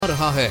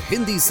रहा है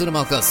हिंदी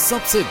सिनेमा का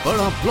सबसे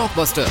बड़ा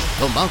ब्लॉकबस्टर।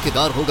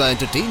 धमाकेदार होगा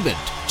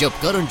एंटरटेनमेंट जब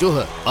करण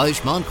जौहर,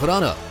 आयुष्मान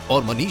खुराना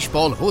और मनीष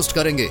पॉल होस्ट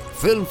करेंगे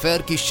फिल्म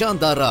फेयर की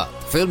शानदार रात।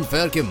 फिल्म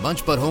फेयर के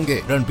मंच पर होंगे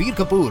रणबीर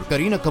कपूर,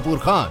 करीना कपूर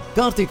खान,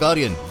 कार्तिक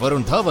आर्यन,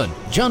 वरुण धवन,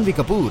 जानवी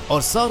कपूर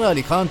और सारा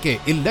अली खान के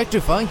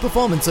इलेक्ट्रीफाइंग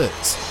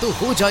परफॉर्मेंसेस। तो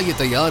हो जाइए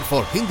तैयार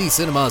for Hindi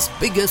cinema's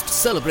biggest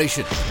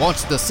celebration.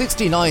 Watch the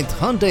 69th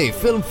Hyundai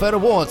Film Fair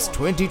Awards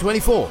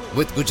 2024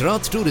 with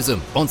Gujarat Tourism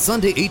on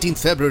Sunday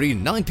 18th February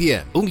 9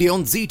 p.m. only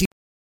on ZT.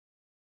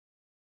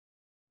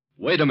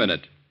 Wait a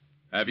minute.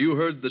 Have you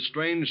heard the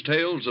strange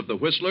tales of the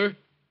Whistler?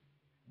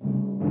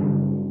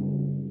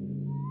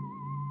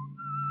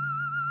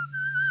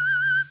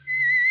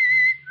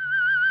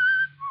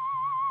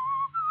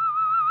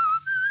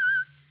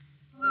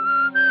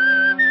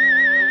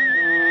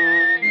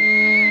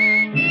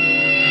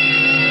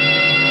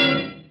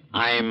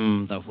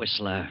 I'm the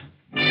Whistler.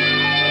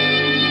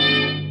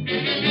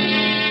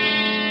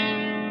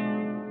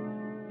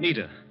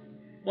 Nita,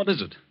 what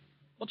is it?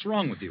 What's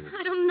wrong with you?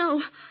 I don't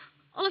know.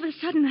 All of a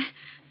sudden,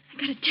 I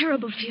got a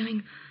terrible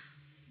feeling.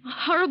 A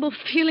horrible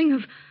feeling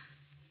of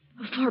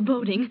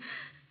foreboding.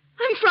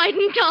 I'm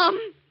frightened, Tom.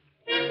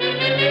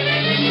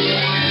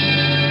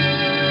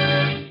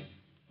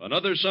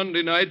 Another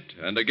Sunday night,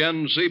 and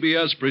again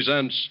CBS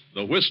presents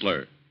The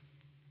Whistler.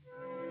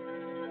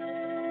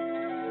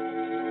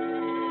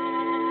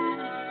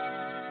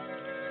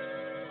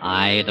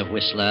 I, the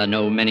Whistler,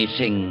 know many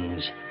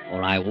things,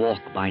 for I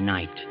walk by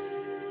night.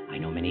 I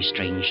know many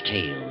strange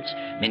tales,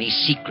 many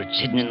secrets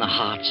hidden in the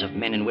hearts of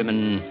men and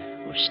women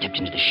who have stepped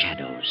into the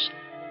shadows.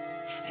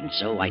 And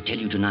so I tell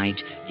you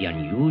tonight the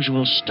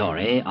unusual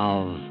story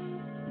of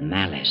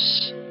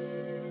Malice.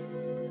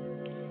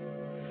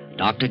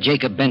 Dr.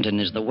 Jacob Benton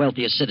is the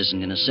wealthiest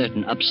citizen in a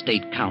certain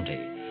upstate county,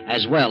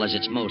 as well as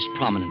its most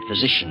prominent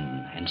physician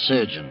and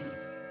surgeon.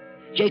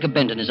 Jacob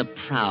Benton is a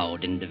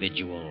proud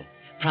individual,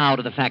 proud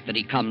of the fact that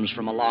he comes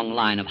from a long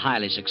line of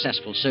highly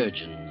successful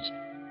surgeons.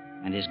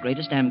 And his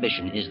greatest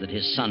ambition is that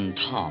his son,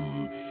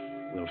 Tom,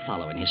 will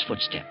follow in his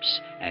footsteps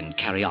and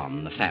carry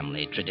on the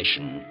family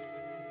tradition.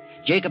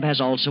 Jacob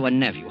has also a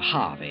nephew,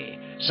 Harvey,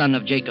 son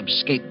of Jacob's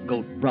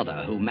scapegoat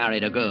brother, who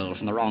married a girl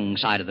from the wrong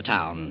side of the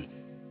town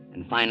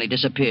and finally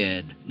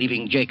disappeared,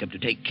 leaving Jacob to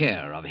take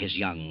care of his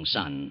young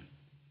son.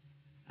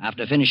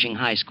 After finishing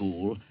high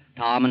school,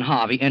 Tom and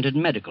Harvey entered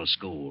medical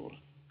school.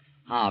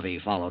 Harvey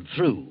followed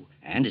through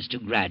and is to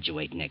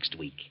graduate next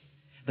week.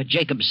 But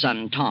Jacob's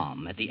son,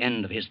 Tom, at the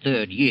end of his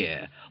third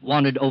year,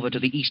 wandered over to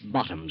the East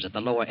Bottoms at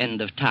the lower end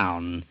of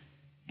town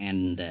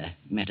and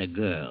met a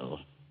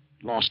girl,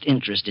 lost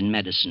interest in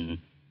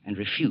medicine, and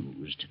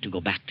refused to go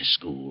back to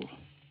school.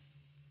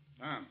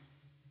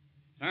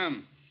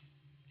 Tom.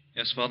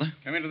 Yes, Father?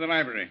 Come into the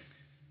library.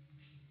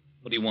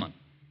 What do you want?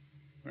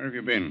 Where have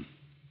you been?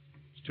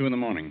 It's 2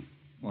 a.m.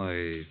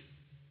 Why,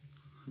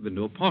 I've been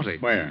to a party.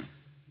 Where?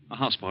 A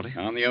house party.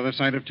 On the other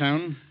side of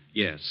town?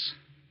 Yes.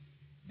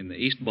 In the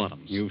East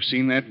Bottoms. You've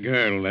seen that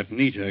girl, that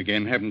Nita,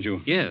 again, haven't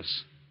you?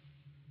 Yes.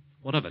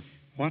 What of it?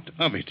 What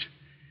of it?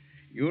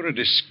 You're a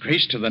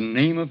disgrace to the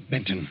name of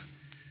Benton.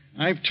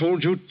 I've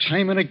told you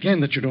time and again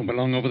that you don't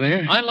belong over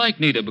there. I like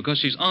Nita because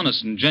she's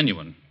honest and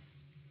genuine.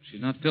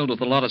 She's not filled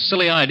with a lot of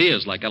silly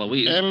ideas like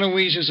Eloise.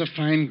 Eloise is a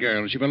fine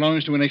girl. She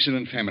belongs to an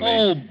excellent family.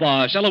 Oh,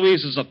 bosh.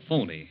 Eloise is a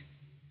phony.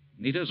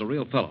 Nita's a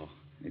real fellow.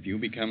 If you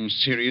become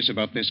serious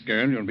about this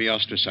girl, you'll be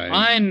ostracized.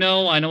 I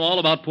know all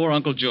about poor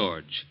Uncle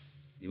George.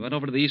 He went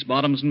over to the East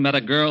Bottoms and met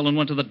a girl and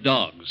went to the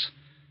dogs.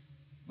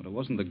 But it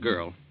wasn't the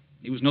girl.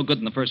 He was no good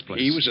in the first place.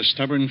 He was a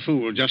stubborn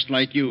fool, just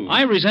like you.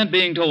 I resent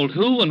being told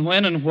who and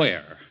when and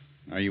where.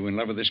 Are you in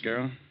love with this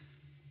girl?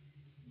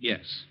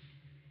 Yes.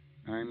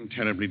 I'm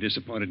terribly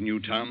disappointed in you,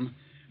 Tom.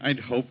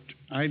 I'd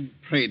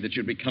prayed that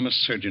you'd become a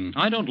surgeon.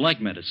 I don't like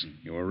medicine.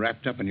 You were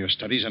wrapped up in your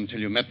studies until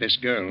you met this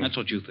girl. That's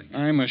what you think.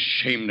 I'm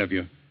ashamed of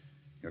you.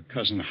 Your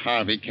cousin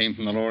Harvey came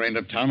from the lower end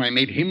of town. I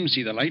made him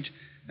see the light.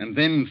 And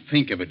then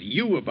think of it.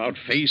 You about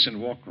face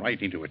and walk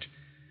right into it.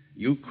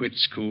 You quit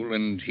school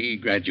and he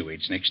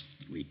graduates next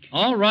week.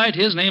 All right,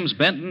 his name's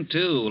Benton,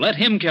 too. Let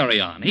him carry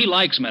on. He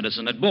likes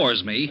medicine. It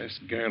bores me. This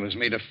girl has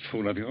made a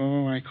fool of you.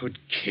 Oh, I could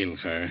kill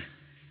her.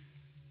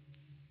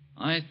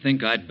 I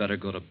think I'd better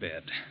go to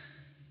bed.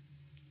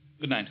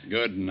 Good night.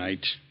 Good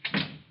night.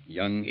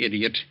 Young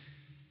idiot.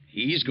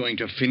 He's going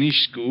to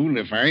finish school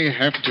if I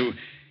have to...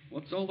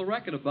 What's all the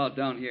racket about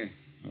down here?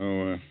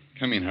 Oh,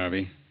 come in,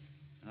 Harvey.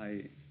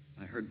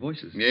 I heard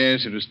voices.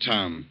 Yes, it was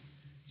Tom.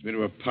 He's been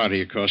to a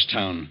party across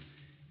town.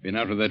 Been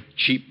out with that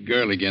cheap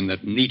girl again,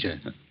 that Nita.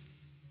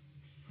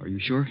 Are you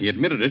sure? He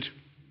admitted it.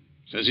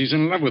 Says he's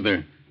in love with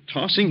her.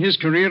 Tossing his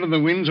career to the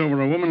winds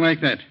over a woman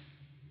like that.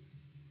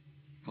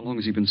 How long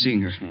has he been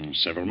seeing her?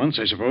 Several months,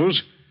 I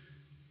suppose.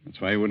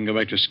 That's why he wouldn't go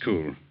back to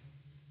school.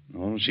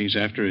 All she's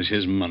after is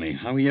his money.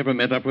 How he ever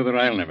met up with her,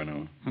 I'll never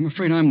know. I'm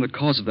afraid I'm the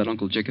cause of that,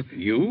 Uncle Jacob.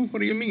 You? What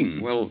do you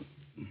mean? Well,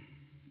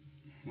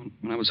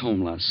 when I was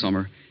home last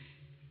summer,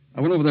 I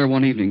went over there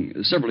one evening,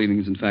 several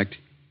evenings, in fact.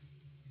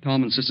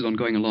 Tom insisted on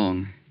going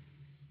along.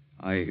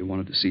 I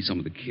wanted to see some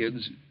of the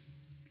kids.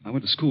 I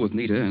went to school with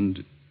Nita,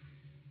 and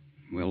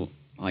Well,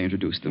 I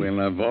introduced them. Well,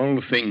 of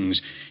all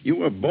things, you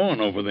were born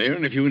over there,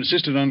 and if you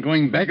insisted on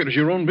going back, it was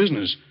your own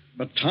business.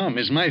 But Tom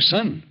is my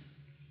son.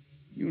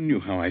 You knew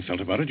how I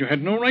felt about it. You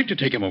had no right to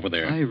take him over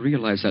there. I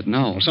realize that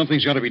now. Well,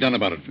 something's got to be done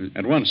about it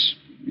at once.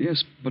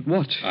 Yes, but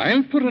what?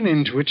 I'll put an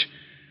end to it.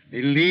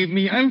 Believe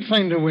me, I'll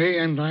find a way,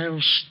 and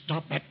I'll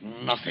stop at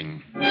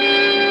nothing.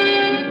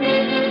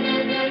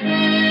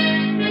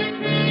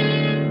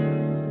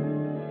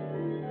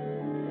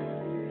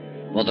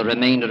 For the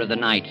remainder of the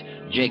night,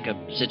 Jacob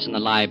sits in the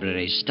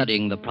library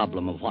studying the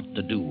problem of what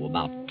to do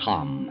about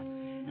Tom.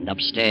 And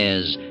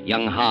upstairs,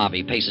 young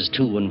Harvey paces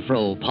to and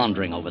fro,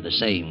 pondering over the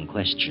same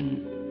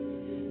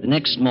question. The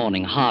next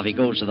morning, Harvey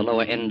goes to the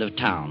lower end of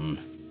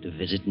town to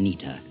visit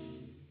Nita.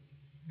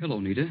 Hello,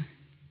 Nita.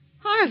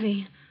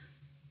 Harvey.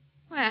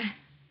 Why,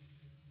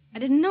 I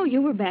didn't know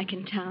you were back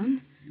in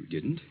town. You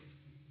didn't?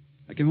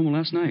 I came home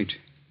last night.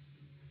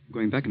 I'm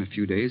going back in a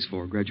few days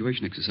for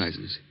graduation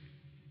exercises.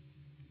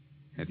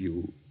 Have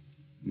you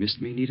missed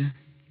me, Nita?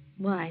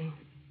 Why,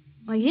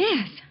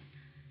 yes.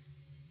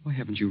 Why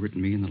haven't you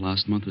written me in the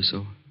last month or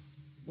so?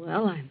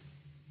 Well,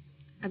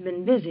 I've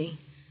been busy.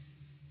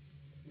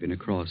 Been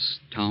across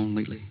town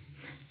lately?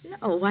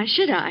 No, why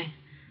should I?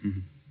 Mm-hmm.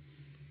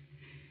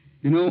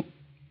 You know,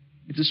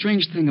 it's a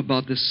strange thing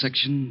about this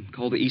section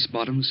called the East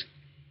Bottoms.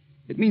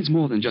 It means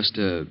more than just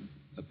a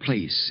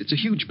place. It's a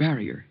huge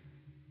barrier,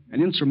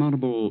 an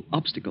insurmountable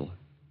obstacle.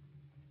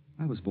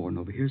 I was born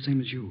over here,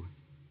 same as you.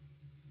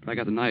 But I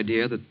got an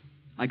idea that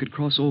I could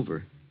cross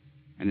over,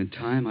 and in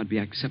time I'd be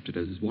accepted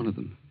as one of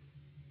them.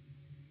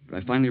 But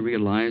I finally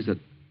realized that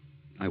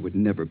I would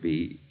never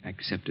be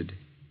accepted.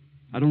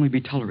 I'd only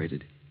be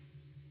tolerated.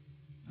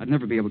 I'd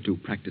never be able to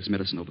practice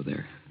medicine over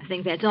there. I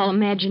think that's all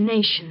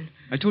imagination.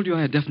 I told you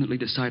I had definitely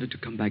decided to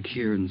come back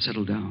here and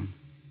settle down.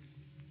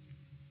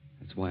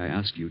 That's why I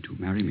asked you to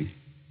marry me.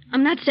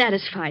 I'm not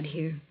satisfied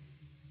here.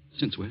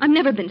 Since when? I've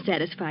never been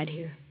satisfied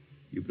here.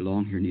 You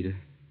belong here, Nita.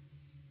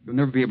 You'll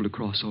never be able to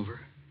cross over.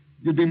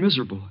 You'd be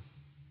miserable.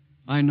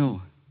 I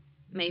know.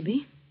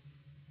 Maybe.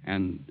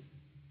 And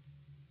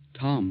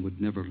Tom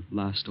would never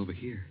last over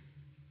here.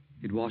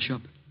 He'd wash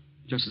up,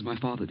 just as my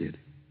father did.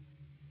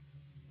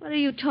 What are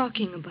you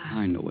talking about?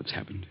 I know what's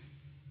happened.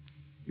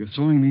 You're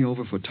throwing me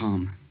over for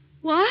Tom.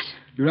 What?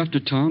 You're after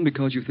Tom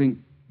because you think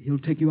he'll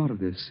take you out of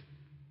this.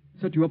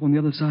 Set you up on the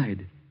other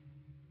side.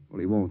 Well,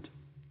 he won't.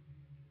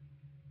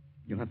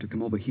 You'll have to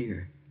come over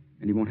here,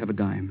 and he won't have a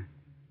dime.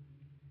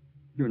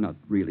 You're not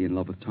really in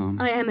love with Tom.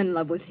 I am in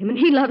love with him, and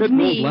he loves it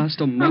me. It won't last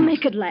a month. I'll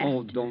make it last.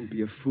 Oh, don't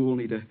be a fool,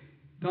 Nita.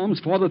 Tom's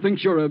father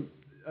thinks you're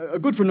a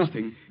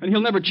good-for-nothing, and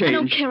he'll never change. I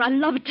don't care. I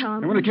love Tom.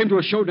 And when it came to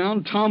a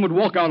showdown, Tom would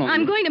walk out on you.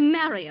 I'm going to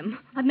marry him.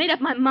 I've made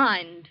up my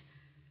mind.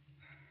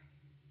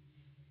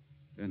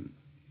 Then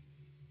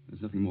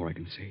there's nothing more I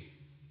can say.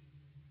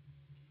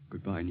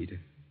 Goodbye, Nita.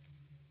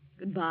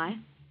 Goodbye.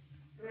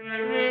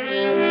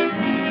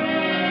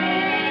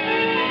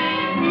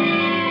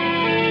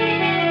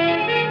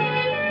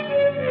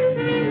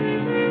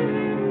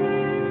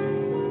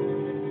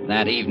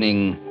 That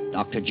evening,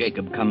 Dr.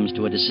 Jacob comes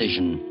to a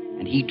decision,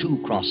 and he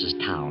too crosses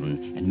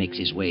town and makes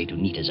his way to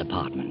Nita's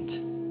apartment.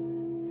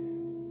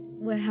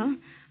 Well,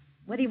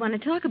 what do you want to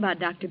talk about,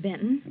 Dr.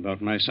 Benton?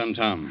 About my son,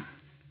 Tom.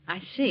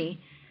 I see.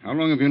 How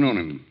long have you known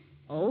him?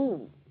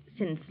 Oh,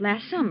 since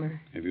last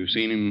summer. Have you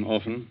seen him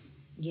often?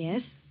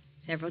 Yes,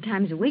 several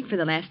times a week for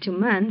the last 2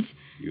 months.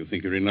 You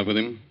think you're in love with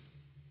him?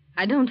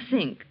 I don't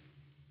think.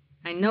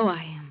 I know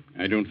I am.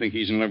 I don't think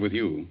he's in love with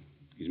you.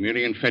 He's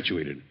merely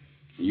infatuated.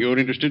 You're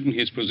interested in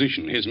his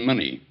position, his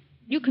money.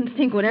 You can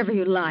think whatever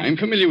you like. I'm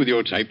familiar with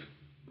your type.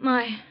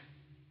 My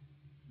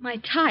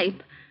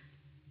type?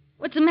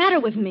 What's the matter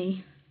with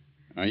me?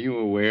 Are you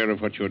aware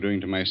of what you're doing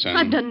to my son?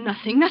 I've done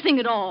nothing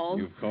at all.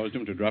 You've caused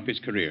him to drop his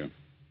career.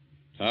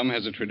 Tom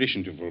has a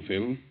tradition to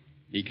fulfill.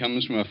 He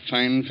comes from a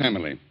fine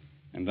family.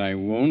 And I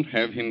won't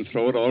have him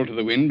throw it all to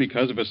the wind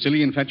because of a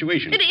silly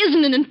infatuation. It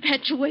isn't an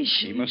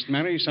infatuation. He must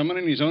marry someone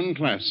in his own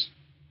class.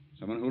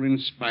 Someone who'll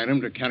inspire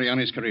him to carry on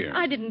his career.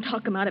 I didn't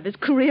talk him out of his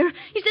career.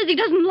 He says he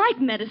doesn't like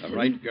medicine. The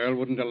right girl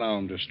wouldn't allow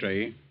him to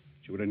stray.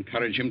 She would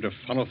encourage him to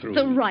follow through.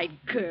 The right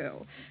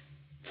girl.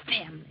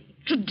 Family.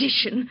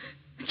 Tradition.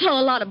 It's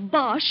all a lot of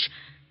bosh.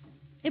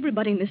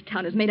 Everybody in this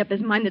town has made up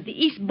his mind that the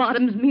East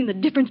Bottoms mean the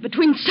difference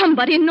between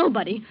somebody and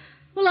nobody.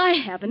 Well, I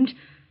haven't.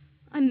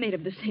 I'm made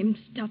of the same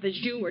stuff as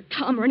you or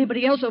Tom or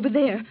anybody else over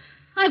there.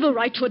 I've a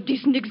right to a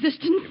decent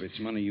existence. If it's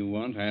money you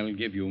want, I'll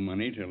give you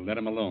money to let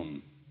him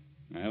alone.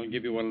 I'll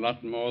give you a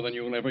lot more than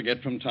you'll ever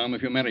get from Tom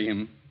if you marry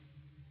him.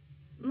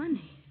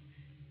 Money?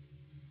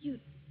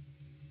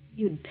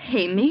 You'd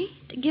pay me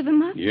to give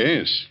him up?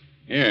 Yes.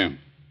 Here.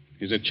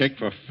 Here's a check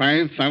for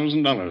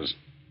 $5,000.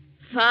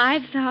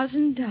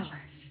 $5,000?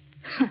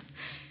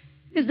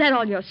 Is that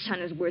all your son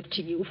is worth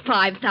to you?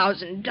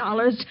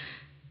 $5,000?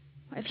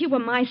 If he were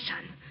my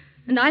son,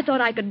 and I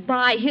thought I could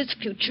buy his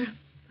future,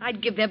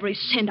 I'd give every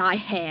cent I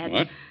had.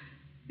 What?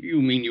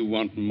 You mean you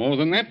want more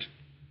than that?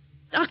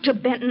 Dr.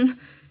 Benton,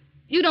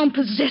 you don't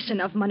possess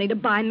enough money to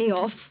buy me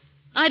off.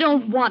 I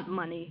don't want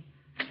money.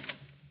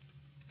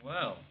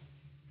 Well,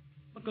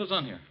 what goes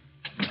on here?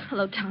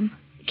 Hello, Tom.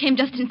 You came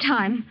just in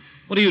time.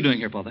 What are you doing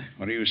here, Father?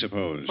 What do you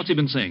suppose? What's he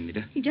been saying,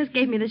 Nita? He just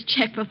gave me this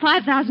check for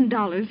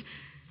 $5,000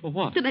 For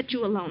what? to let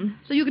you alone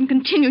so you can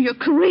continue your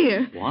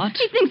career. What?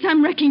 He thinks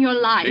I'm wrecking your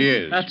life. She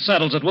is. That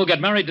settles it. We'll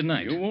get married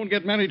tonight. You won't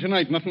get married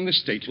tonight, not in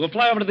this state. We'll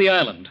fly over to the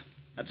island.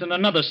 That's in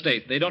another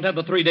state. They don't have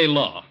the 3-day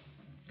law.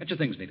 Get your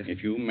things, Nita.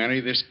 If you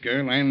marry this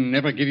girl, I'll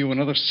never give you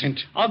another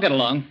cent. I'll get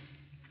along.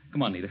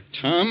 Come on, Nita.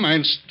 Tom,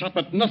 I'll stop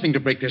at nothing to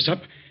break this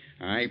up.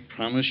 I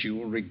promise you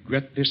will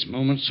regret this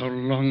moment so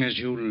long as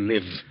you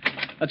live.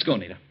 Let's go,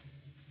 Nita.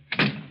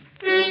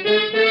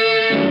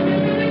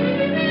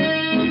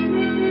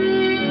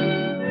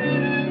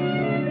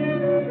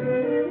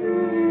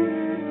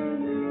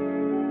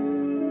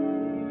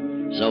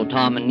 So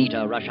Tom and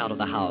Nita rush out of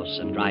the house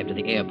and drive to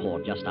the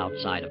airport just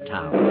outside of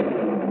town.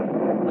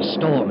 A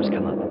storm has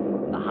come up,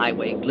 and the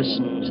highway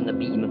glistens in the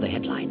beam of the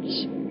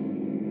headlights.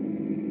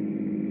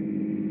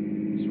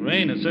 This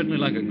rain is certainly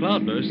like a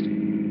cloudburst.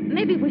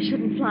 Maybe we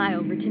shouldn't fly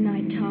over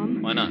tonight,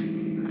 Tom. Why not?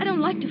 I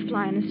don't like to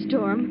fly in a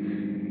storm.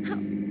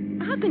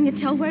 How can you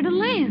tell where to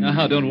land?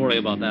 Don't worry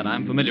about that.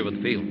 I'm familiar with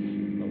the field.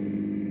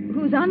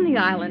 Who's on the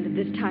island at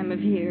this time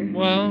of year?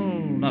 Well,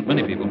 not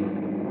many people.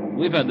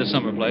 We've had this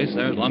summer place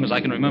there as long as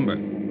I can remember.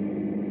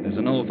 There's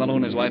an old fellow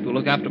and his wife who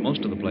look after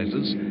most of the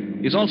places.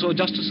 He's also a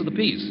justice of the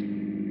peace.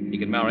 He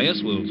can marry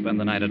us, we'll spend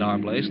the night at our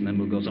place, and then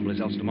we'll go someplace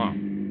else tomorrow.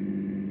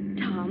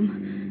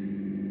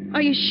 Tom,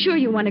 are you sure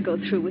you want to go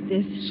through with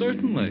this?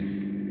 Certainly.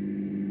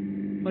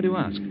 Why do you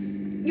ask?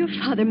 Your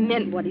father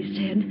meant what he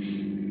said.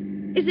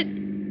 Is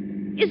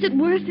it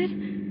worth it?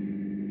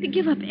 To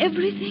give up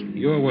everything?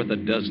 You're worth a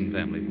dozen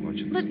family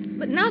fortunes. But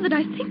now that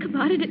I think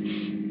about it, well,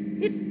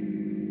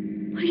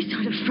 he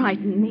sort of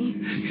frightened me.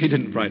 He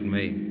didn't frighten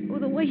me. Oh,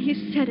 the way he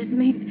said it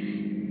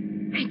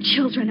made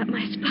chills run up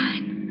my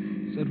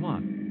spine. Said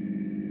what?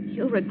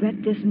 You'll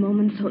regret this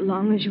moment so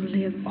long as you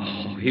live.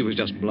 Oh, he was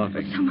just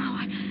bluffing. But somehow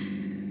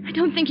I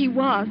don't think he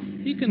was.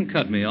 He can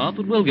cut me off,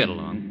 but we'll get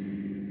along.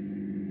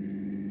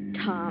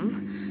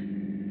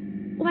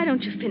 Tom, why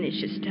don't you finish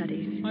your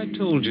studies? I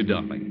told you,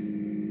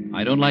 darling.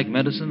 I don't like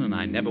medicine, and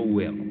I never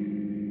will.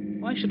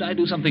 Why should I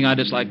do something I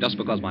dislike just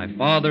because my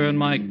father and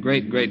my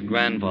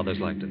great-great-grandfathers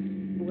liked it?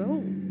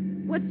 Well,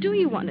 what do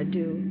you want to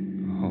do?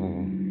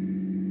 Oh,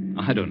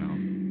 I don't know.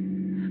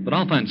 But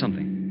I'll find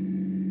something.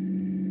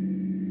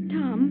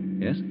 Tom?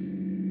 Yes?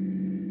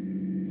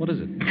 What is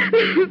it?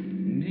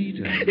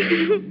 Nita.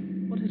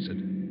 What is it?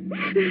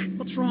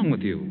 What's wrong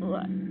with you? Oh,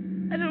 I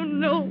don't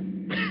know.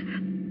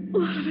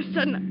 All of a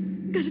sudden,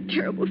 I got a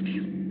terrible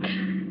feeling.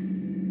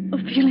 A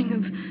feeling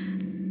of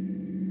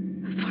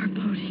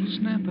foreboding.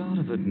 Snap out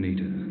of it,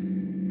 Nita.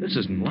 This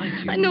isn't like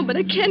you. I know, but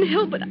I can't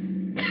help it.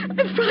 I'm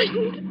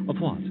frightened. Of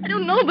what? I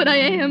don't know, but I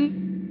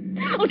am.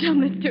 Oh, Tom,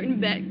 let's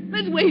turn back.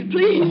 Let's wait,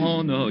 please.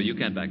 Oh, no, you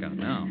can't back out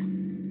now.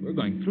 We're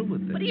going through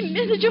with this. But he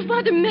meant it. Your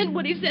father meant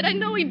what he said. I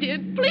know he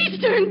did. Please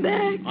turn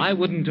back. I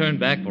wouldn't turn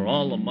back for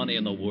all the money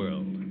in the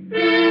world.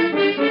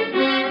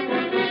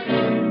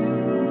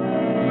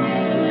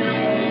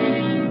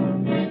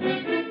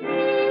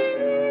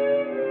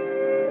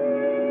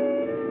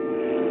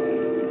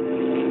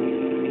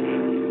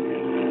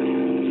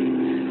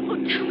 Oh,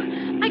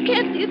 Tom, I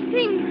can't see a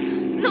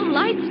thing. No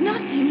lights,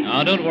 nothing.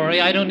 Now, don't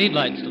worry. I don't need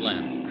lights to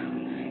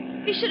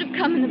land. We should have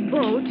come in a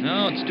boat.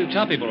 No, it's too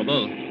choppy for a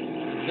boat.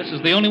 This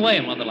is the only way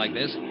in weather like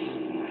this.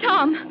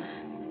 Tom,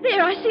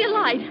 there, I see a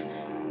light.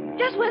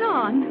 Just went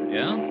on.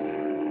 Yeah?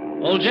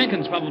 Old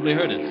Jenkins probably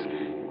heard us.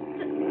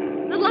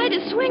 The light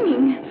is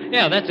swinging.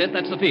 Yeah, that's it.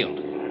 That's the field.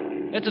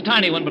 It's a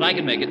tiny one, but I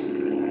can make it.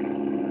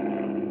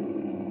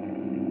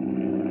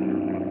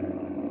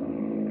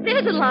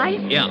 There's a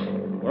light. Yeah.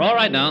 We're all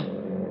right now.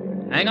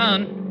 Hang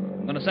on.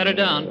 I'm going to set her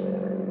down.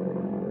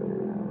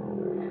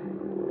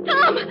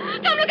 Tom,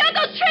 look out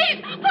those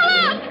trees.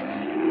 Pull up.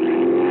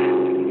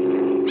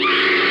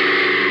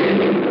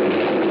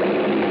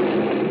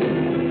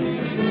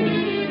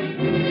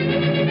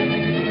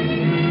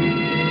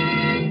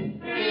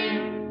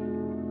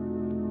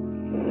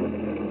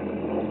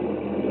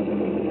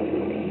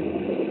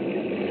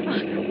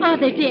 Are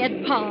they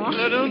dead, Pa?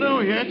 I don't know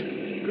yet.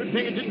 Good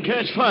thing it didn't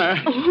catch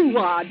fire. Oh, who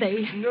are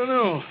they? Don't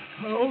know.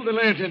 Hold the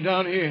lantern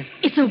down here.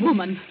 It's a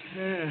woman.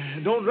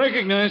 Don't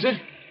recognize her.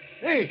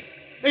 Hey,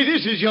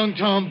 this is young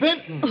Tom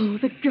Benton. Oh,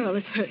 the girl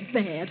is hurt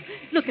bad.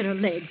 Look at her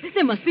legs.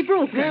 They must be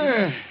broken.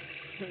 Yeah.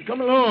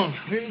 Come along.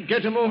 We'll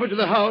get him over to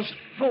the house.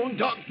 Phone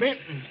Doc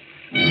Benton.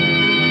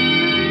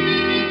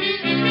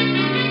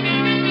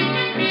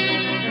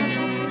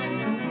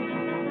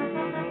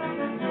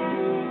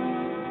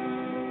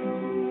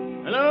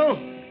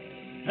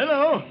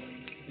 Hello?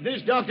 Is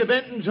this Dr.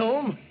 Benton's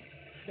home?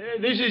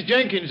 This is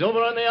Jenkins over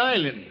on the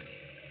island.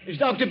 Is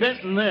Dr.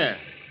 Benton there?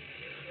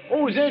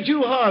 Oh, is that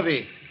you,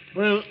 Harvey?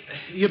 Well,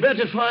 you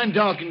better find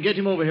Doc and get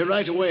him over here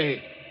right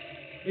away.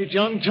 It's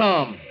young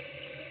Tom.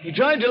 He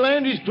tried to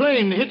land his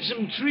plane and hit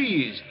some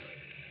trees.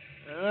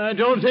 I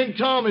don't think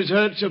Tom is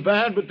hurt so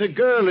bad, but the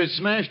girl has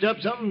smashed up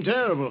something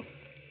terrible.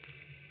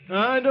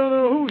 I don't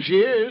know who she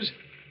is.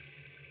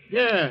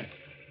 Yeah.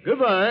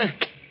 Goodbye.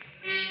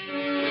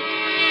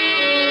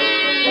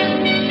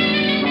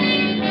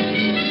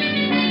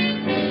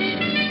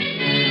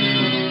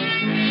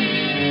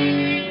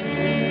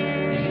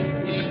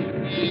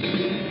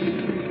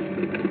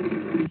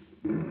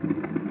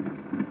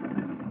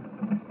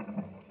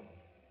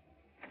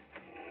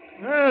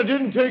 Well, it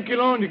didn't take you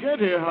long to get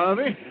here,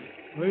 Harvey.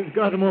 We've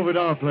got him over at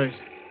our place.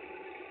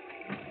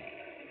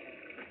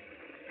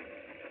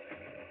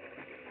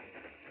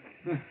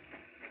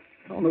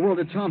 How in the world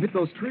did Tom hit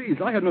those trees?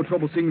 I had no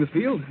trouble seeing the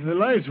field. The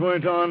lights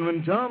weren't on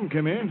when Tom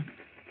came in.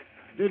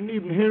 Didn't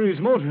even hear his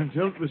motor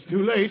until it was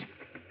too late.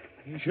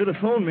 He should have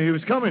phoned me. He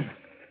was coming.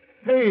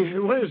 Hey,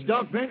 where's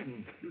Doc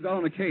Benton? He was out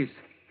on a case.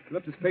 He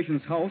left his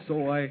patient's house,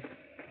 so I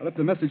left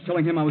a message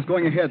telling him I was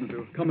going ahead and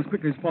to come as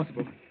quickly as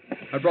possible.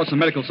 I brought some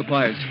medical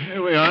supplies.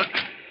 Here we are.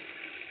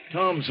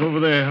 Tom's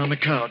over there on the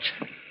couch.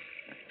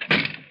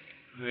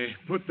 They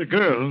put the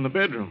girl in the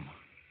bedroom.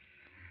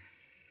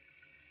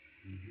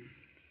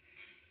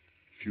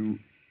 Few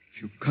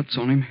cuts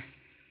on him.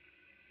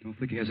 Don't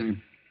think he has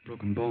any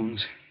broken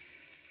bones.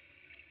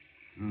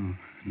 Oh,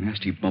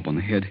 nasty bump on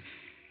the head.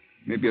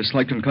 Maybe a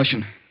slight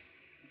concussion.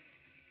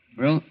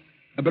 Well,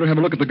 I better have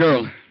a look at the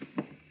girl.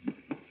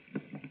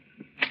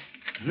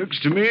 Looks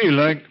to me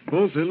like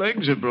both her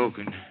legs are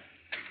broken.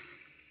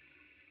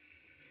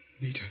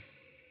 Nita.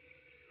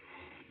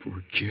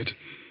 Poor kid.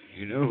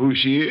 You know who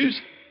she is?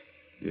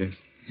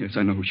 Yes,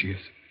 I know who she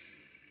is.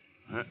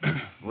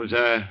 Was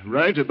I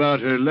right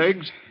about her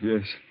legs?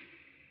 Yes.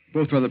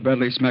 Both rather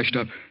badly smashed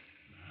up.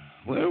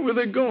 Where were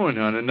they going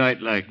on a night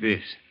like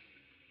this?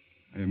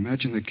 I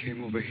imagine they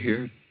came over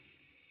here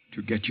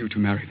to get you to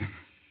marry them.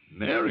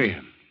 Marry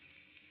him?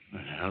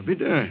 Well, I'll be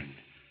darned.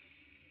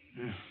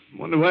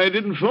 Wonder why he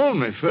didn't phone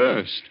me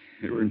first.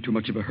 They were in too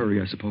much of a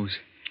hurry, I suppose.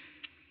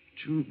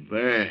 Too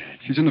bad.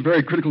 She's in a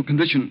very critical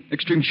condition.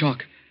 Extreme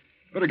shock.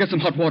 Better get some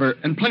hot water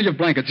and plenty of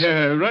blankets.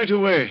 Yeah, right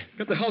away.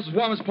 Get the house as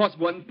warm as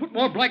possible and put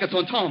more blankets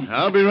on Tom.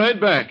 I'll be right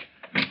back.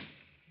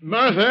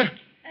 Martha?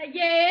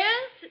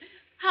 Yes?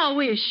 How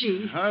is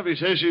she? Harvey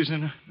says she's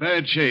in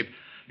bad shape.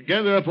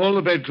 Gather up all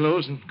the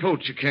bedclothes and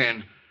coats you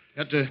can.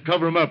 Got to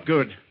cover 'em up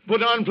good.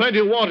 Put on plenty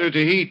of water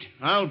to heat.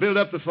 I'll build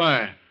up the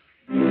fire.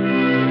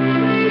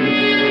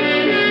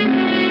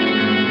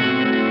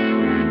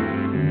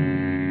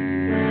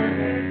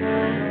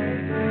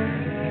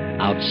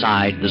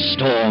 Outside, the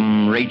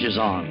storm rages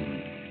on.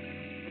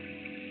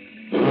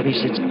 Harvey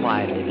sits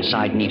quietly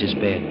beside Nita's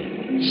bed,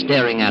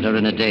 staring at her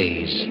in a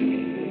daze.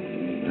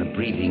 Her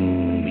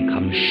breathing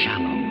becomes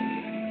shallow,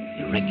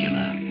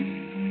 irregular.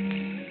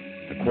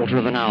 A quarter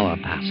of an hour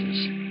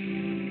passes.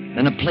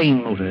 Then a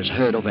plane motor is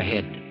heard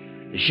overhead.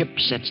 The ship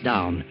sets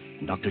down,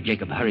 and Dr.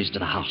 Jacob hurries to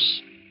the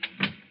house.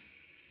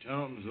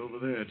 Tom's over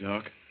there,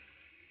 Doc.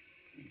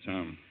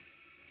 Tom.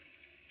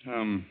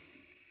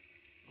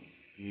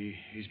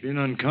 He's been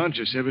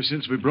unconscious ever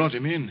since we brought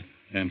him in.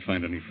 Can't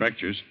find any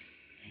fractures.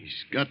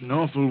 He's got an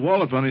awful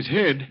wallop on his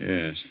head.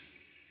 Yes.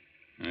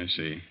 I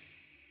see.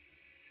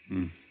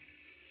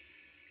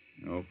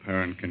 No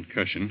apparent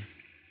concussion.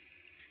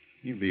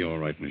 He'll be all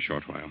right in a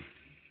short while.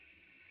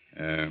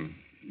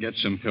 Get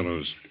some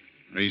pillows.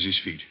 Raise his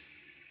feet.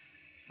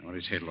 I want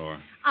his head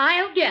lower.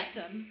 I'll get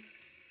them.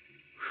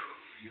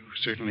 You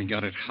certainly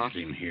got it hot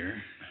in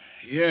here.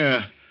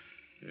 Yeah.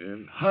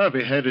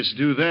 Harvey had us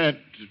do that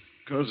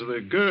because of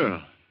the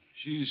girl.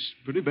 She's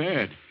pretty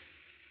bad.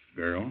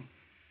 Girl?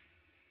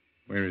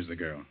 Where is the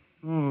girl?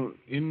 Oh,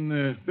 in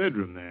the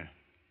bedroom there.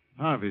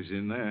 Harvey's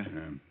in there.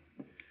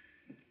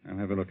 I'll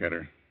have a look at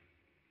her.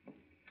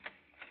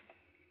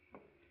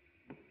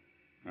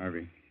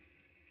 Harvey.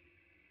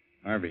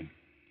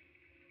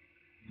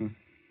 Huh?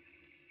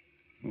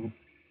 Oh.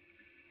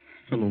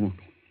 Hello,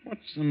 Uncle.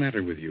 What's the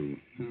matter with you?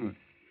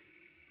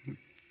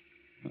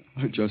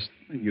 I just...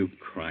 Are you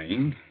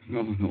crying? No,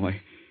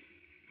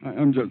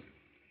 I'm just...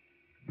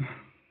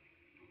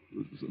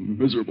 This is a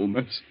miserable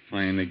mess.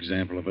 Fine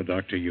example of a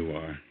doctor you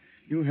are.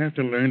 You have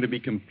to learn to be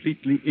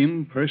completely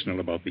impersonal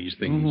about these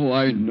things. Oh,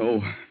 I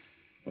know.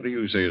 What do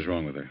you say is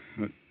wrong with her?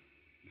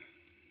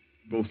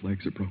 Both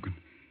legs are broken.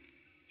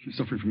 She's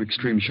suffering from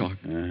extreme shock.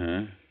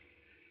 Uh-huh.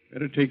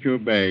 Better take your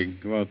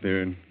bag, go out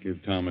there, and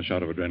give Tom a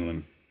shot of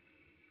adrenaline.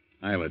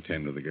 I'll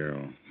attend to the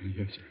girl.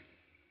 Yes, sir.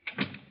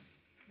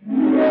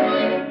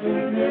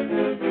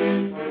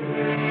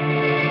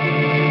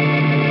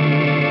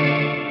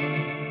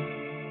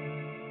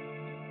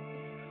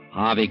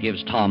 Harvey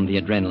gives Tom the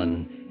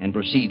adrenaline and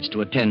proceeds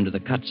to attend to the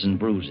cuts and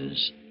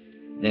bruises.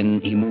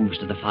 Then he moves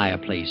to the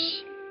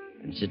fireplace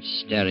and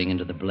sits staring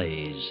into the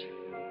blaze.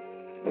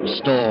 The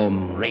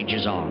storm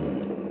rages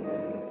on.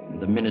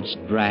 The minutes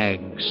drag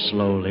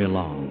slowly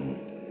along.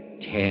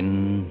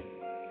 10,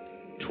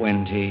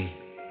 20,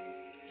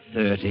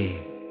 30.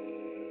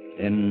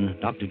 Then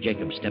Dr.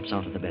 Jacob steps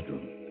out of the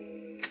bedroom.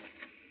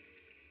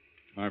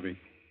 Harvey,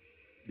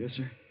 Yes,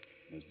 sir?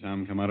 has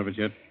Tom come out of it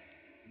yet?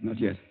 Not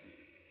yet.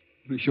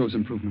 He shows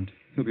improvement.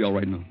 He'll be all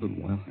right in a little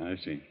while. I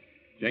see.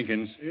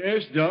 Jenkins,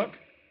 Yes, Doc?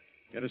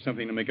 get us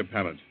something to make a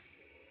pallet.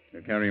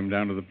 We'll carry him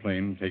down to the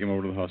plane, take him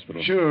over to the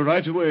hospital. Sure,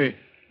 right away.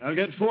 I'll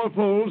get 4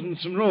 poles and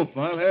some rope.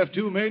 I'll have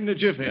 2 made in a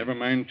jiffy. Never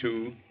mind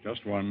 2,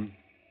 just 1.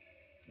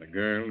 The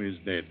girl is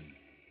dead.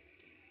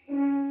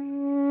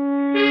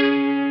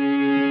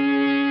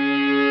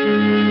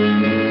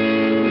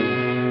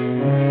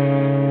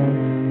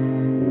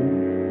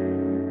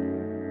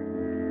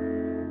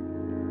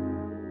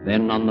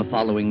 Then on the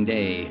following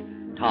day,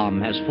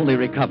 Tom has fully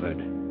recovered.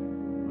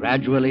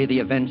 Gradually, the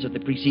events of the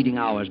preceding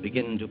hours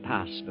begin to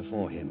pass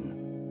before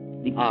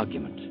him. The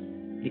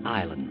argument, the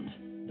island,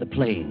 the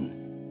plane,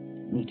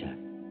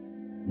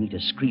 Nita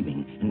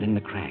screaming, and then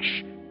the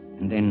crash.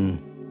 And then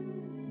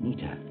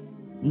Nita.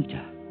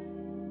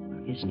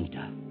 Where is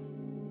Nita?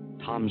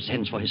 Tom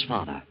sends for his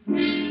father.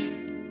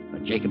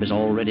 But Jacob is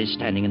already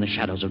standing in the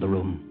shadows of the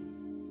room.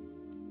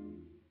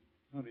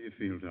 How do you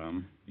feel,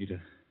 Tom? Nita.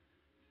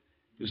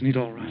 Is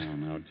Nita all right? Oh,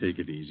 now, take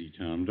it easy,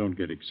 Tom. Don't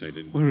get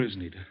excited. Where is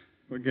Nita?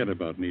 Forget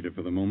about Nita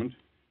for the moment.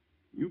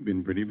 You've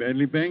been pretty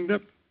badly banged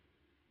up.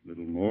 A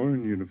little more,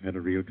 and you'd have had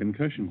a real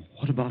concussion.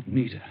 What about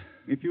Nita?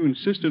 If you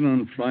insisted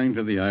on flying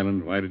to the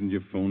island, why didn't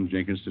you phone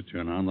Jenkins to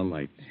turn on the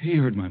lights? He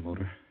heard my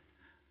motor.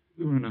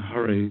 We were in a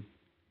hurry.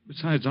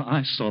 Besides,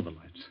 I saw the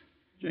lights.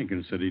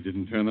 Jenkins said he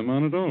didn't turn them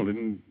on at all.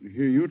 Didn't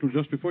hear you till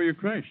just before you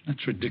crashed.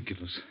 That's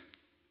ridiculous.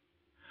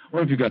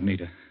 Where have you got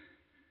Nita?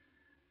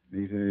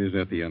 Nita is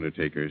at the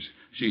undertaker's.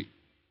 She...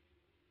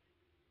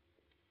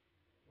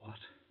 What?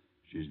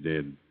 She's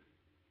dead.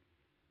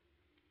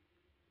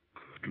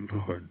 Good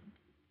Lord.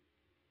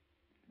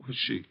 Was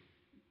she...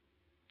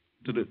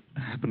 Did it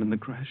happen in the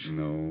crash?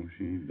 No,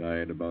 she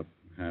died about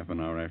half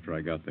an hour after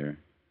I got there.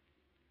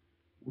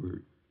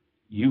 Were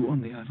you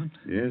on the island?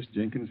 Yes,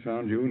 Jenkins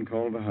found you and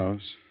called the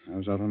house. I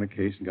was out on a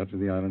case and got to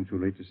the island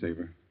too late to save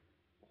her.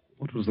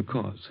 What was the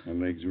cause? Her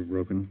legs were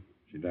broken.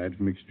 She died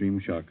from extreme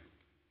shock.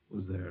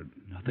 Was there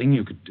nothing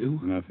you could do?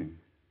 Nothing.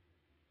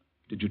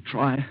 Did you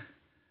try?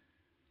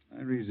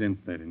 I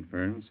resent that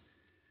inference.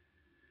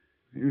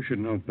 You should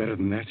know better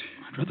than that.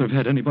 I'd rather have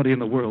had anybody in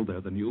the world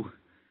there than you.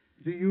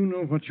 Do you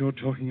know what you're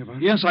talking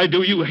about? Yes, I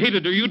do. You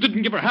hated her. You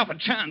didn't give her half a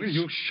chance. Will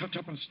you shut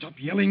up and stop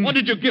yelling? What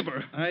did you give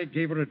her? I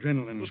gave her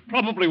adrenaline. It was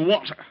probably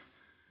water.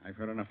 I've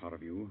heard enough out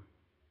of you.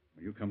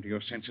 When you come to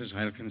your senses,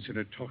 I'll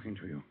consider talking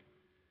to you.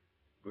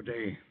 Good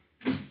day.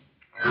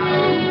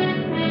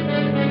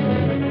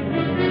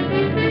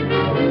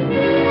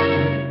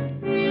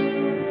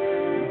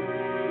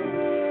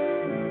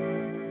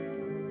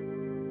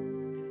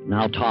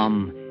 Now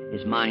Tom,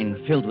 his mind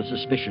filled with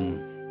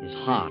suspicion, his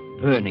heart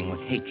burning with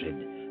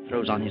hatred,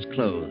 throws on his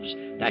clothes,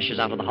 dashes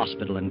out of the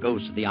hospital, and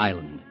goes to the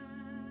island.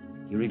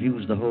 He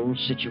reviews the whole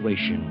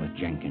situation with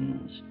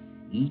Jenkins.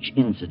 Each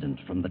incident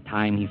from the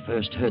time he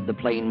first heard the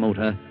plane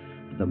motor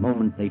to the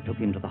moment they took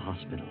him to the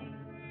hospital.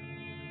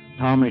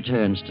 Tom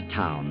returns to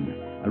town,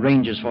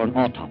 arranges for an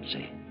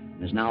autopsy,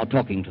 and is now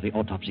talking to the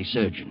autopsy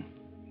surgeon.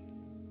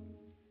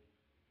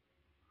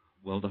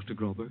 Well, Dr.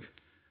 Groberg,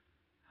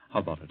 how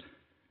about it?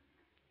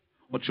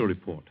 What's your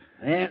report?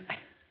 Well,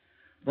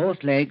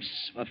 both legs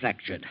were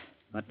fractured,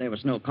 but there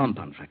was no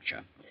compound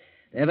fracture.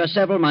 There were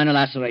several minor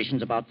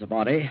lacerations about the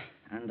body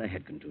and a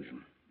head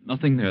contusion.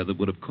 Nothing there that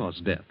would have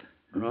caused death?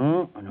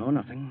 No,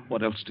 nothing.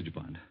 What else did you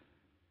find?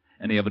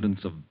 Any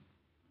evidence of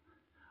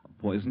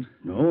poison?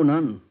 No,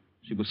 none.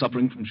 She was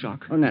suffering from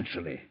shock? Oh,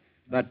 naturally,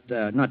 but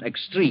not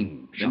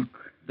extreme shock.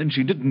 Then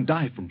she didn't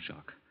die from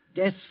shock?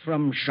 Death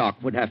from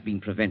shock would have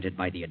been prevented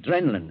by the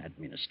adrenaline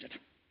administered.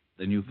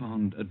 Then you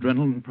found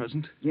adrenaline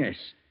present? Yes.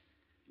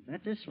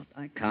 That is what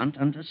I can't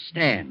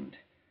understand.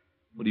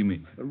 What do you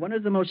mean? Well, one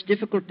of the most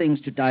difficult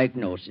things to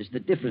diagnose is the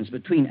difference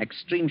between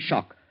extreme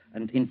shock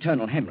and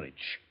internal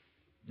hemorrhage.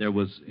 There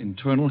was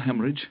internal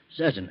hemorrhage?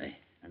 Certainly.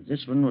 And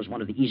this one was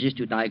one of the easiest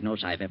to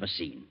diagnose I've ever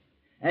seen.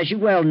 As you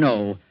well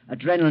know,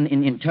 adrenaline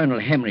in internal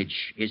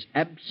hemorrhage is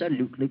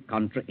absolutely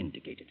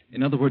contraindicated.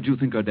 In other words, you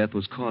think her death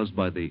was caused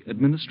by the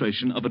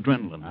administration of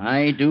adrenaline?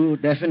 I do,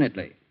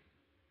 definitely.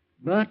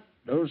 But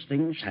those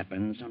things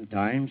happen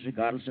sometimes,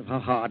 regardless of how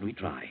hard we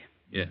try.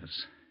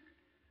 Yes.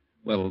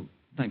 Well,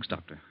 thanks,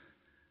 Doctor.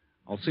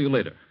 I'll see you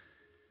later.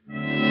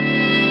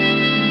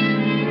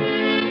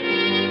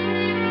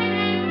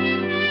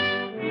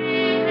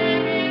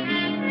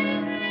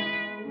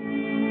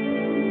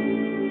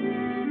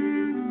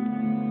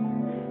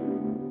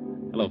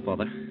 Hello,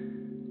 Father.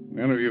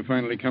 Well, have you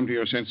finally come to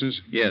your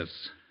senses? Yes.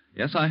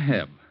 Yes, I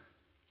have.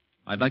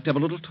 I'd like to have a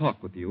little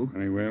talk with you.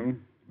 Very well.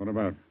 What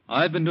about?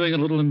 I've been doing a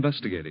little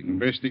investigating.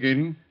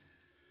 Investigating?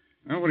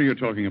 Now, what are you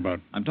talking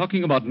about? I'm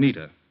talking about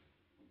Nita.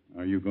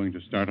 Are you going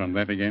to start on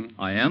that again?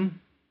 I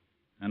am.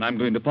 And I'm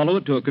going to follow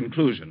it to a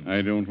conclusion.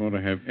 I don't want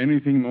to have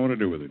anything more to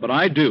do with it. But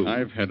I do.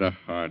 I've had a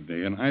hard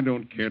day, and I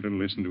don't care to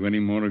listen to any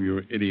more of your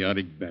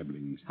idiotic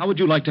babblings. How would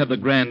you like to have the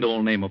grand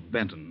old name of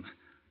Benton?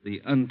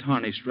 The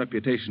untarnished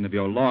reputation of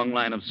your long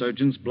line of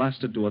surgeons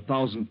blasted to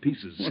 1,000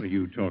 pieces. What are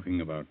you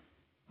talking about?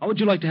 How would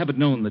you like to have it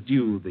known that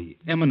you, the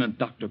eminent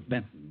Dr.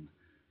 Benton,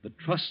 the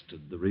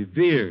trusted, the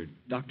revered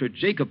Dr.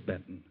 Jacob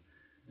Benton,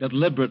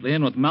 deliberately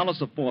and with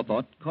malice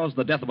aforethought caused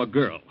the death of a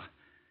girl?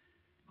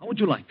 How would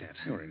you like that?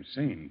 You're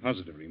insane,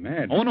 positively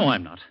mad. Oh, no,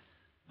 I'm not.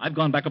 I've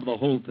gone back over the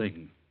whole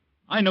thing.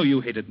 I know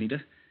you hated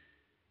Nita.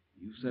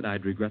 You said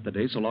I'd regret the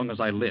day so long as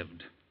I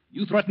lived.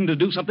 You threatened to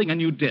do something,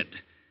 and you did.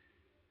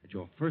 At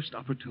your first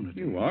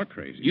opportunity. You are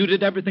crazy. You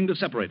did everything to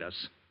separate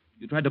us.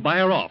 You tried to buy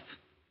her off.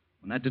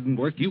 When that didn't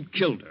work, you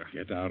killed her.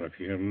 Get out of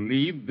here.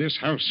 Leave this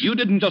house. You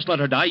didn't just let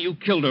her die. You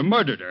killed her,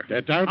 murdered her.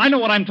 Get out. I know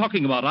what I'm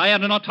talking about. I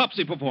had an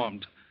autopsy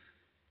performed.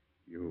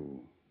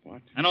 You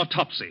what? An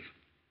autopsy.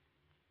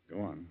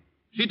 Go on.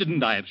 She didn't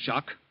die of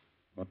shock.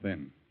 What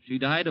then? She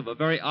died of a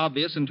very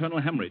obvious internal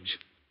hemorrhage,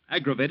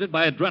 aggravated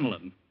by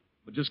adrenaline,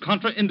 which is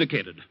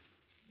contraindicated.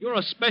 You're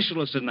a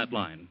specialist in that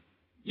line.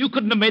 You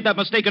couldn't have made that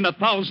mistake in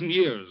 1,000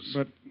 years.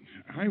 But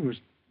I was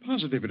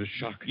positive it was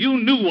shock. You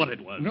knew what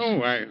it was.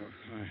 No,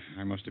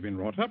 I must have been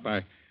wrought up.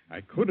 I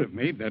could have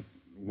made that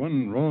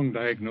one wrong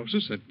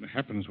diagnosis that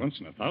happens once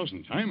in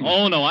 1,000 times.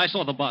 Oh, no, I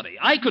saw the body.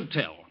 I could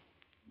tell.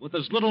 With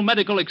as little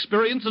medical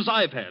experience as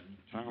I've had.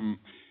 Tom,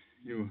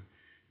 you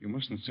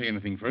mustn't say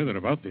anything further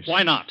about this.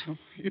 Why not? Oh,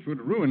 it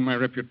would ruin my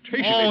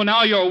reputation. Oh,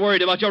 now you're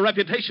worried about your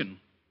reputation.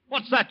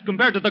 What's that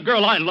compared to the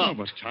girl I love?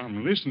 Oh, but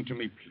Tom, listen to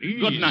me,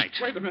 please. Good night.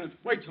 Wait a minute.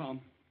 Wait,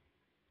 Tom.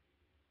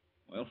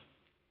 Well,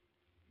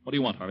 what do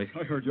you want, Harvey?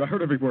 I heard you. I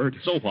heard every word.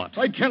 So what?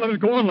 I can't let it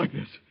go on like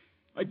this.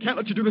 I can't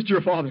let you do this to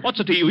your father. What's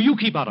it to you? You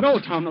keep out of it. No,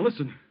 Tom, now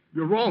listen.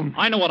 You're wrong.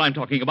 I know what I'm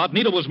talking about.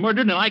 Nita was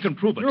murdered, and I can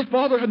prove it. Your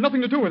father had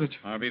nothing to do with it.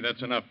 Harvey,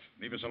 that's enough.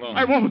 Leave us alone.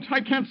 I won't.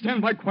 I can't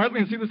stand by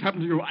quietly and see this happen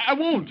to you. I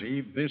won't.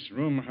 Leave this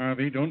room,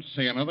 Harvey. Don't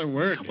say another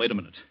word. Now, wait a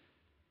minute.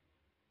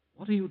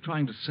 What are you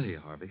trying to say,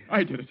 Harvey?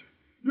 I did it.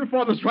 Your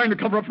father's trying to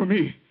cover up for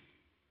me.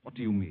 What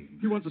do you mean?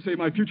 He wants to save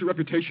my future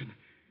reputation.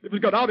 If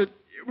it got out, it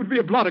would be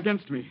a blot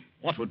against me.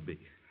 What would be?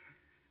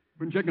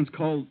 When Jenkins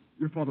called,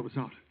 your father was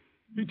out.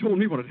 He told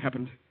me what had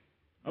happened.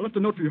 I left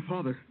a note for your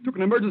father, took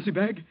an emergency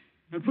bag,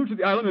 and flew to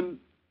the island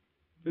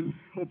in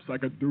hopes I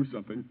could do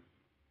something.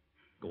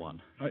 Go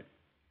on.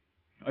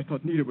 I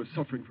thought Nita was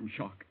suffering from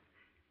shock.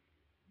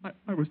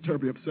 I was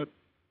terribly upset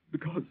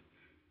because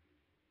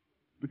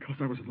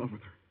I was in love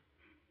with her.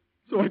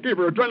 So I gave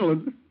her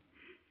adrenaline.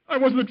 I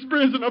wasn't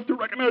experienced enough to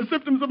recognize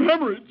symptoms of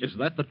hemorrhage. Is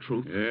that the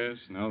truth? Yes,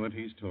 now that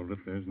he's told it,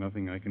 there's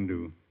nothing I can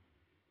do.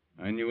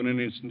 I knew in an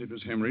instant it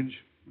was hemorrhage.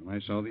 When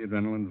I saw the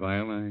adrenaline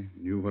vial, I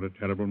knew what a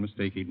terrible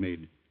mistake he'd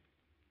made.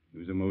 He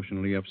was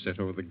emotionally upset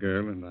over the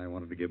girl, and I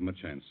wanted to give him a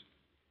chance.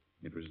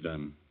 It was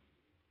done.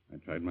 I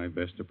tried my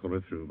best to pull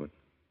her through, but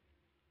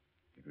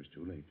it was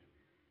too late.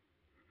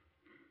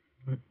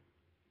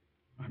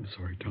 I'm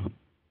sorry, Tom.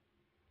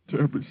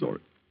 Terribly sorry.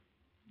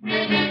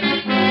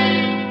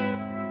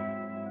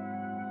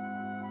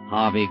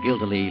 Harvey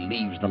guiltily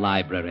leaves the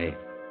library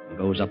and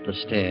goes up the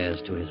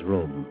stairs to his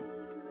room.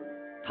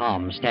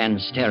 Tom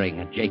stands staring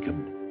at Jacob,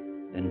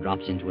 then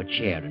drops into a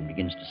chair and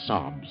begins to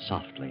sob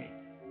softly.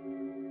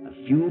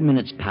 A few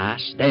minutes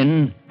pass,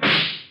 then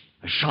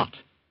a shot.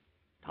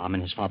 Tom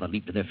and his father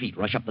leap to their feet,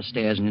 rush up the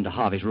stairs and into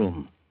Harvey's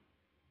room.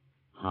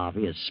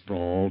 Harvey is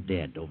sprawled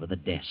dead over the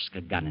desk,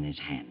 a gun in his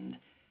hand,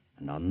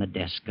 and on the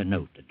desk a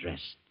note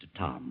addressed to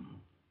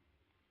Tom.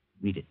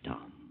 Read it,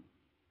 Tom.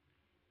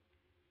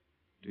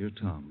 Dear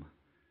Tom,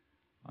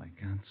 I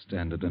can't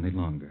stand it any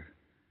longer.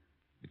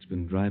 It's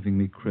been driving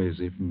me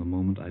crazy from the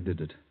moment I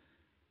did it.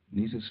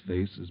 Nita's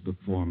face is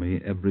before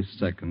me every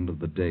second of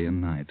the day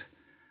and night.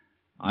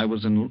 I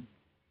was in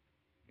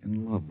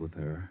love with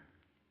her.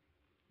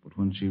 But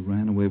when she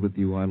ran away with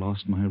you, I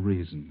lost my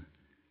reason.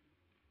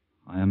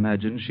 I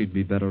imagined she'd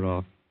be better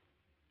off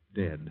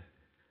dead.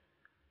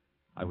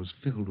 I was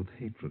filled with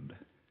hatred.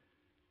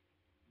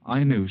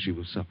 I knew she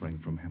was suffering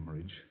from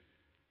hemorrhage,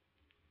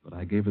 but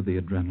I gave her the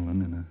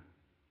adrenaline in a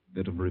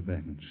bit of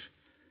revenge.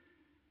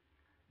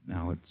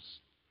 Now it's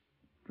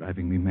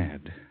driving me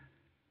mad.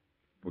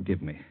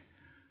 Forgive me.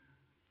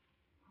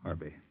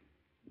 Harvey.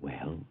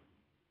 Well,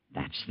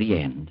 that's the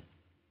end.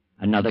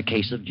 Another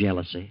case of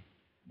jealousy.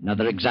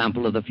 Another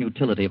example of the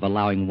futility of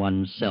allowing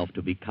oneself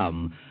to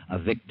become a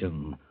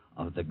victim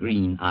of the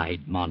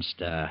green-eyed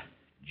monster,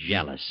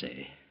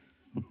 jealousy.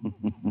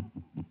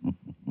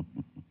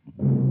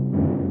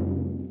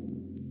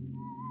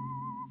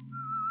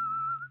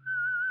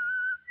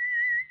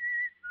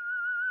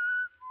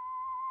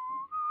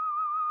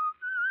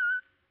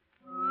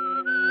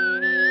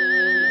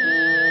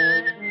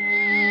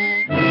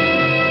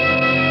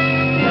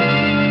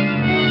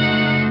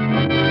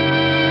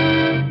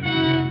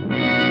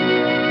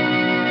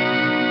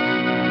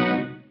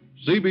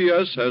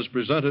 CBS has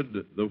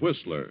presented The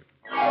Whistler.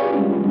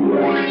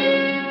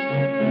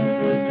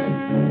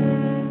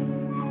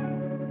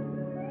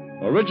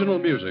 Original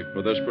music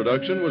for this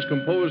production was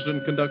composed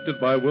and conducted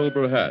by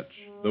Wilbur Hatch.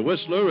 The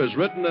Whistler is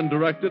written and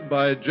directed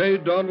by J.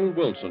 Donald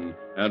Wilson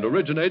and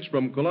originates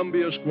from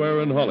Columbia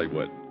Square in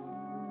Hollywood.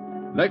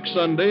 Next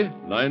Sunday,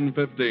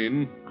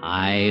 9:15.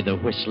 I, the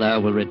Whistler,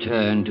 will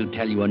return to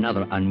tell you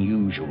another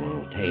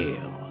unusual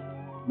tale.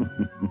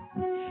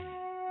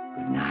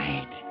 Good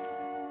night.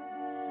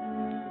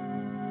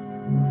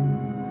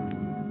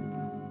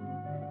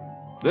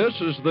 This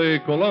is the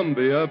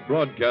Columbia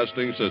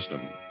Broadcasting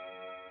System.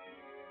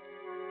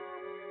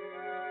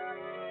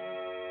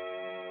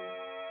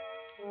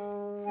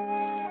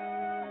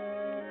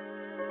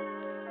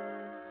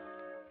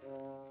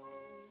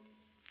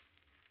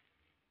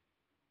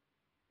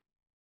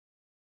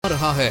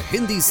 रहा है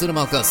Hindi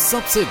cinema का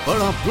सबसे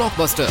बड़ा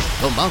blockbuster.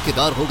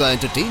 धमाकेदार होगा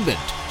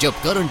entertainment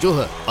जब करण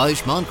जौहर,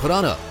 आयुष्मान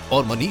खुराना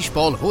और Manish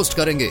Paul host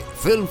करेंगे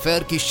फिल्म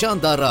फेयर की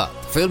शानदार रात।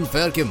 फिल्म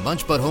फेयर के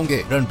मंच पर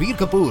होंगे रणबीर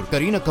कपूर,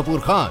 करीना कपूर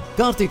खान,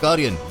 कार्तिक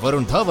आर्यन,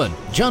 वरुण धवन,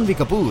 जानवी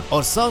कपूर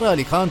और सारा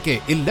अली खान के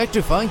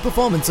इलेक्ट्रीफाइंग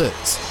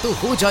परफॉर्मेंसेस। तो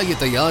हो जाइए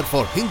तैयार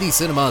for Hindi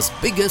cinema's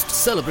biggest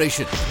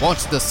celebration.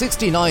 Watch the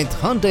 69th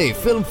Hyundai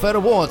Film Fair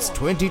Awards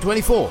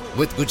 2024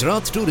 with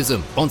Gujarat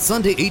Tourism on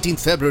Sunday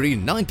 18th February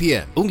 9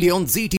 p.m. only on ZT.